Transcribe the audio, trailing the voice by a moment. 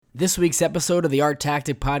This week's episode of the Art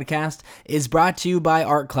Tactic Podcast is brought to you by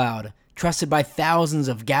ArtCloud. Trusted by thousands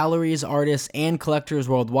of galleries, artists, and collectors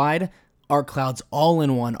worldwide, ArtCloud's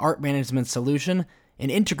all-in-one art management solution,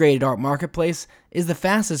 an integrated art marketplace, is the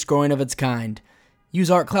fastest growing of its kind.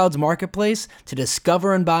 Use ArtCloud's marketplace to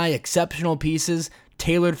discover and buy exceptional pieces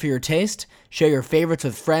tailored for your taste, share your favorites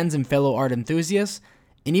with friends and fellow art enthusiasts,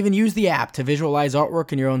 and even use the app to visualize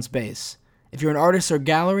artwork in your own space. If you're an artist or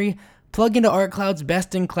gallery, plug into ArtCloud's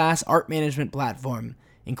best-in-class art management platform,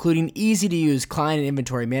 including easy-to-use client and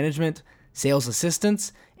inventory management, sales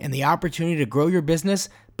assistance, and the opportunity to grow your business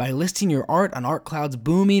by listing your art on ArtCloud's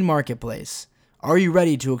booming marketplace. Are you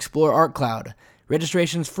ready to explore ArtCloud?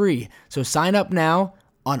 Registration's free, so sign up now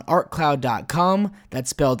on artcloud.com. That's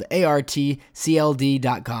spelled ARTCLD.com.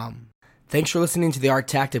 Thanks for listening to the Art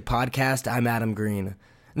Tactic Podcast. I'm Adam Green. In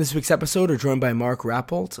this week's episode, we're joined by Mark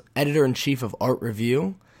Rappolt, Editor-in-Chief of Art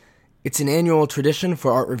Review. It's an annual tradition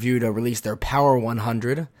for Art Review to release their Power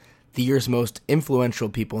 100, the year's most influential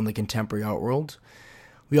people in the contemporary art world.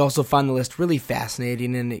 We also find the list really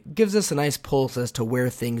fascinating, and it gives us a nice pulse as to where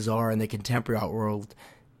things are in the contemporary art world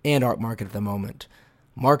and art market at the moment.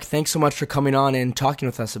 Mark, thanks so much for coming on and talking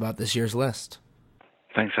with us about this year's list.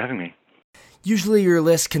 Thanks for having me. Usually your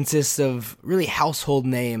list consists of really household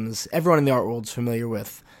names everyone in the art world's familiar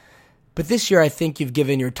with. But this year I think you've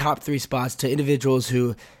given your top 3 spots to individuals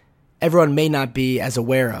who everyone may not be as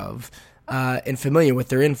aware of and familiar with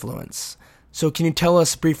their influence. So can you tell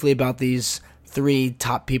us briefly about these 3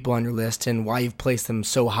 top people on your list and why you've placed them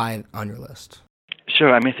so high on your list?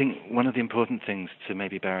 Sure. I think one of the important things to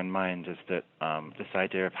maybe bear in mind is that this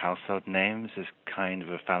idea of household names is kind of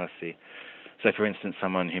a fallacy. So, for instance,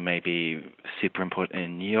 someone who may be super important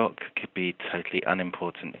in New York could be totally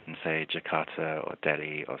unimportant in, say, Jakarta or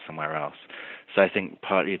Delhi or somewhere else. So I think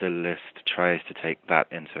partly the list tries to take that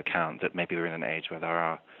into account, that maybe we're in an age where there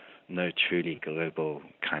are no truly global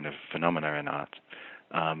kind of phenomena in art,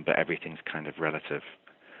 but everything's kind of relative.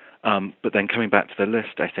 But then coming back to the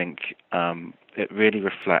list, I think it really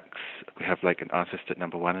reflects, we have like an artist at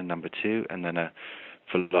number 1 and number 2, and then a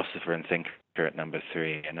philosopher and thinker at number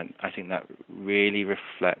 3. And then I think that really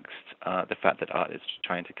reflects the fact that art is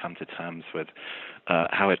trying to come to terms with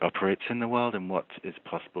how it operates in the world and what is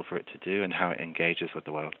possible for it to do and how it engages with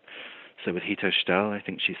the world. So with Hito Steyl, I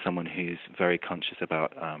think she's someone who's very conscious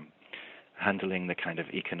about handling the kind of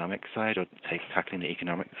economic side, or tackling the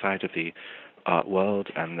economic side of the art world,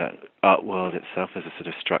 and the art world itself as a sort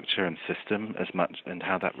of structure and system as much, and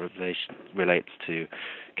how that relates to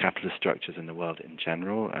capitalist structures in the world in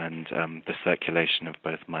general, and the circulation of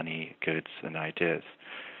both money, goods, and ideas.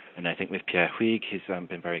 And I think with Pierre Huyghe, he's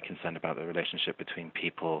been very concerned about the relationship between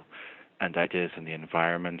people and ideas and the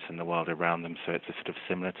environment and the world around them, so it's a sort of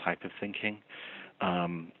similar type of thinking.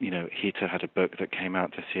 Hito had a book that came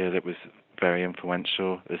out this year that was very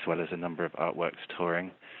influential, as well as a number of artworks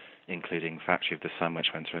touring, including Factory of the Sun,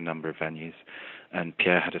 which went to a number of venues. And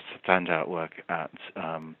Pierre had a standout work at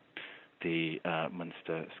the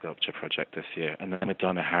Munster Sculpture Project this year. And then with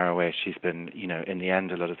Donna Haraway, she's been, in the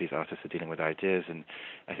end, a lot of these artists are dealing with ideas, and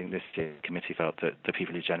I think this year the committee felt that the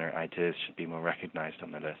people who generate ideas should be more recognized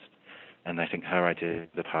on the list. And I think her idea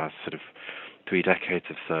the past sort of 3 decades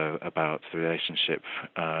or so about the relationship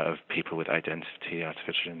of people with identity,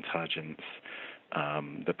 artificial intelligence,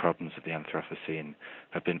 the problems of the Anthropocene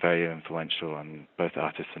have been very influential on both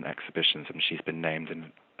artists and exhibitions, and she's been named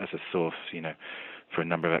as a source, for a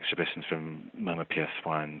number of exhibitions from MoMA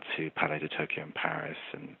PS1 to Palais de Tokyo in Paris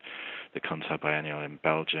and the Contar Biennial in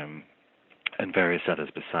Belgium and various others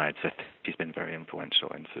besides. So she's been very influential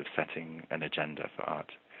in sort of setting an agenda for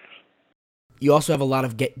art. You also have a lot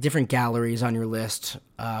of different galleries on your list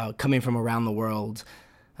coming from around the world.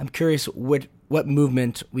 I'm curious what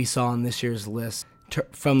movement we saw on this year's list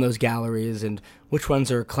from those galleries, and which ones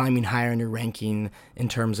are climbing higher in your ranking in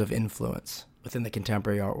terms of influence within the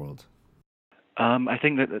contemporary art world. I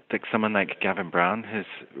think that someone like Gavin Brown has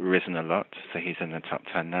risen a lot, so he's in the top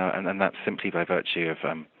 10 now, and that's simply by virtue of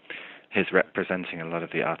his representing a lot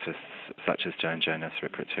of the artists such as Joan Jonas,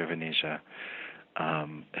 Rupert Tirvanija,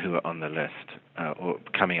 who are on the list, or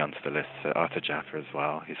coming onto the list. So Arthur Jaffa as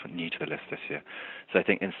well, he's new to the list this year. So I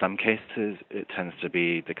think in some cases it tends to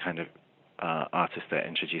be the kind of artists they're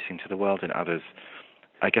introducing to the world. In others,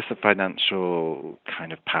 I guess the financial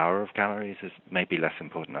kind of power of galleries is maybe less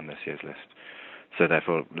important on this year's list. So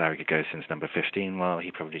therefore, Larry Gagosian's number 15, well,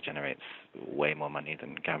 he probably generates way more money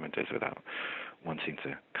than Gavin does, without wanting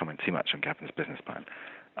to comment too much on Gavin's business plan.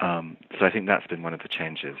 So I think that's been one of the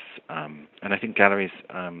changes. And I think galleries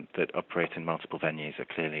that operate in multiple venues are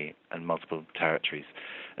clearly, and multiple territories,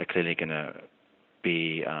 are clearly going to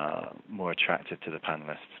be more attractive to the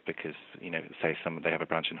panelists because, say they have a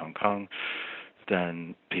branch in Hong Kong,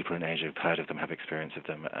 then people in Asia who've heard of them, have experience of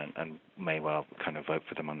them, and may well kind of vote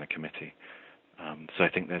for them on the committee. So I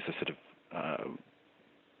think there's a sort of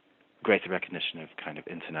greater recognition of kind of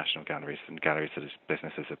international galleries and galleries that as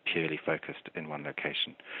businesses are purely focused in one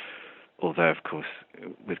location. Although, of course,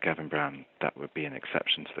 with Gavin Brown, that would be an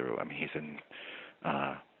exception to the rule. I mean, he's in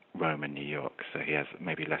Rome and New York, so he has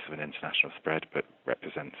maybe less of an international spread, but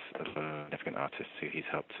represents a lot of significant artists who he's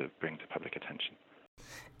helped to bring to public attention.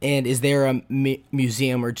 And is there a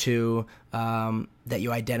museum or two that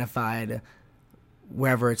you identified,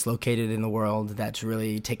 wherever it's located in the world, that's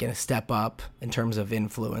really taken a step up in terms of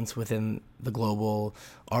influence within the global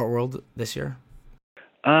art world this year?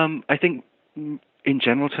 I think in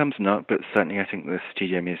general terms, not, but certainly I think the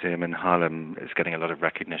Studio Museum in Harlem is getting a lot of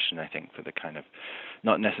recognition, I think, for the kind of,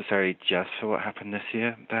 not necessarily just for what happened this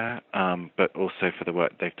year there, but also for the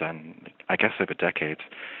work they've done, I guess, over decades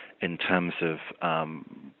in terms of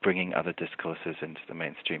bringing other discourses into the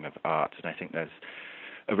mainstream of art. And I think there's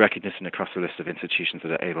a recognition across the list of institutions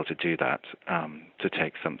that are able to do that, to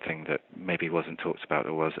take something that maybe wasn't talked about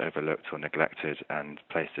or was overlooked or neglected and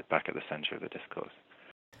place it back at the center of the discourse.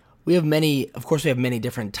 We have many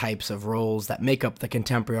different types of roles that make up the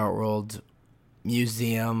contemporary art world: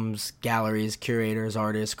 museums, galleries, curators,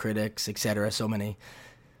 artists, critics, etc. So many.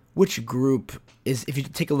 Which group is, if you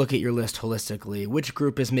take a look at your list holistically, which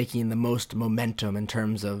group is making the most momentum in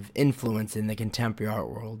terms of influence in the contemporary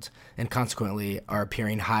art world, and consequently are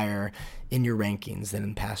appearing higher in your rankings than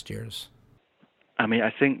in past years? I mean,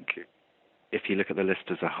 I think if you look at the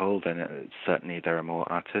list as a whole, then certainly there are more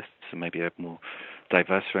artists, and maybe a more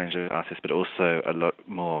diverse range of artists, but also a lot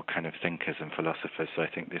more kind of thinkers and philosophers. So I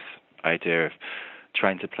think this idea of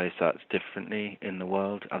trying to place art differently in the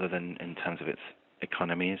world, other than in terms of its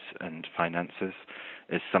economies and finances,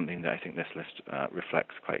 is something that I think this list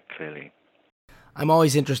reflects quite clearly. I'm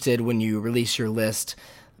always interested when you release your list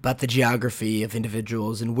about the geography of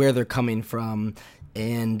individuals and where they're coming from,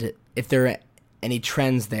 and if there are any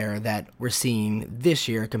trends there that we're seeing this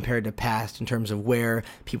year compared to past in terms of where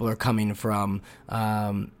people are coming from,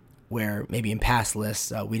 where maybe in past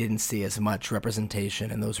lists we didn't see as much representation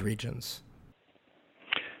in those regions.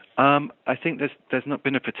 I think there's not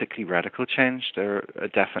been a particularly radical change. There are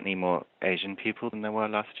definitely more Asian people than there were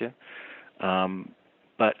last year.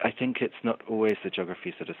 But I think it's not always the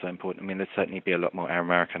geographies that are so important. I mean, there'd certainly be a lot more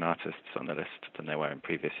American artists on the list than there were in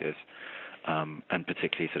previous years, and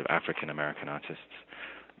particularly sort of African-American artists.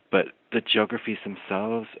 But the geographies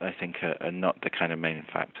themselves, I think, are not the kind of main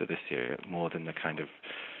factor this year, more than the kind of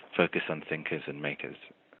focus on thinkers and makers.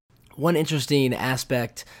 One interesting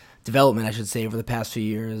development, I should say, over the past few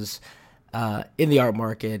years in the art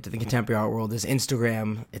market, the contemporary art world, is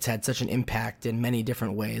Instagram. It's had such an impact in many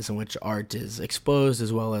different ways in which art is exposed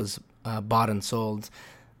as well as bought and sold.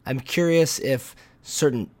 I'm curious if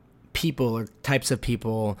certain people or types of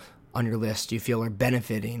people on your list you feel are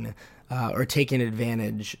benefiting or taking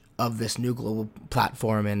advantage of this new global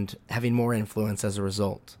platform and having more influence as a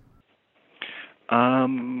result.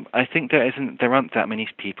 I think there aren't that many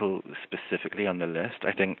people specifically on the list.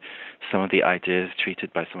 I think some of the ideas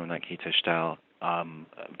treated by someone like Hito Stahl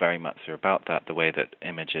very much are about that, the way that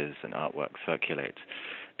images and artwork circulate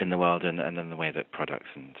in the world, and then the way that products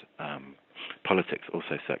and politics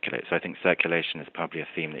also circulate. So I think circulation is probably a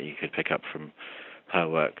theme that you could pick up from her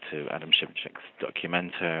work to Adam Shimchick's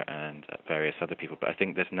Documenta and various other people. But I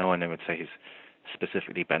think there's no one who would say who's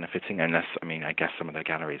specifically benefiting, unless, I mean, I guess some of the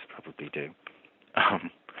galleries probably do.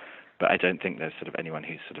 But I don't think there's sort of anyone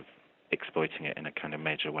who's sort of exploiting it in a kind of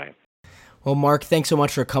major way. Well, Mark, thanks so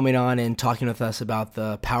much for coming on and talking with us about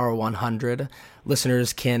the Power 100.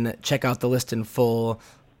 Listeners can check out the list in full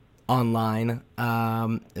online.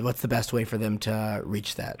 What's the best way for them to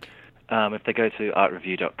reach that? If they go to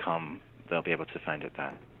artreview.com, they'll be able to find it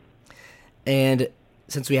there. And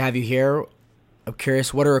since we have you here, I'm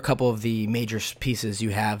curious, what are a couple of the major pieces you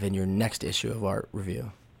have in your next issue of Art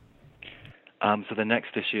Review? So the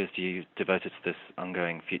next issue is devoted to this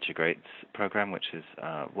ongoing Future Greats program, which is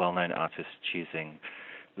well-known artists choosing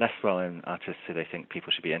less well-known artists who they think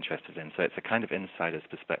people should be interested in. So it's a kind of insider's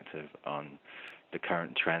perspective on the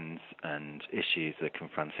current trends and issues that are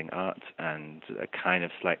confronting art, and a kind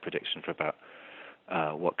of slight prediction for about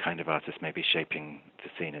what kind of artists may be shaping the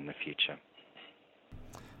scene in the future.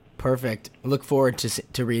 Perfect. Look forward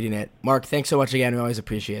to reading it. Mark, thanks so much again. We always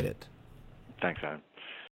appreciate it. Thanks, Aaron.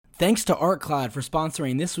 Thanks to ArtCloud for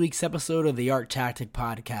sponsoring this week's episode of the Art Tactic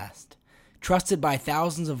Podcast. Trusted by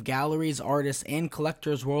thousands of galleries, artists, and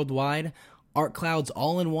collectors worldwide, ArtCloud's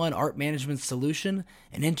all-in-one art management solution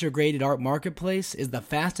and integrated art marketplace is the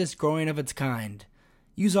fastest growing of its kind.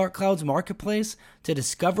 Use ArtCloud's marketplace to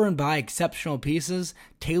discover and buy exceptional pieces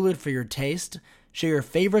tailored for your taste, share your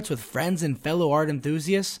favorites with friends and fellow art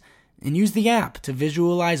enthusiasts, and use the app to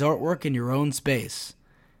visualize artwork in your own space.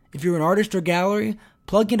 If you're an artist or gallery,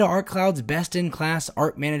 plug into ArtCloud's best-in-class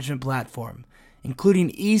art management platform, including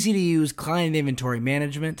easy-to-use client inventory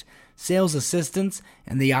management, sales assistance,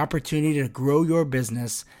 and the opportunity to grow your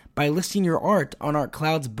business by listing your art on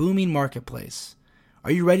ArtCloud's booming marketplace.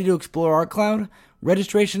 Are you ready to explore ArtCloud?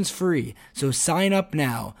 Registration's free, so sign up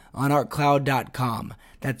now on artcloud.com.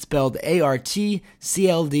 That's spelled ARTCLD.com,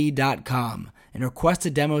 and request a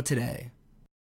demo today.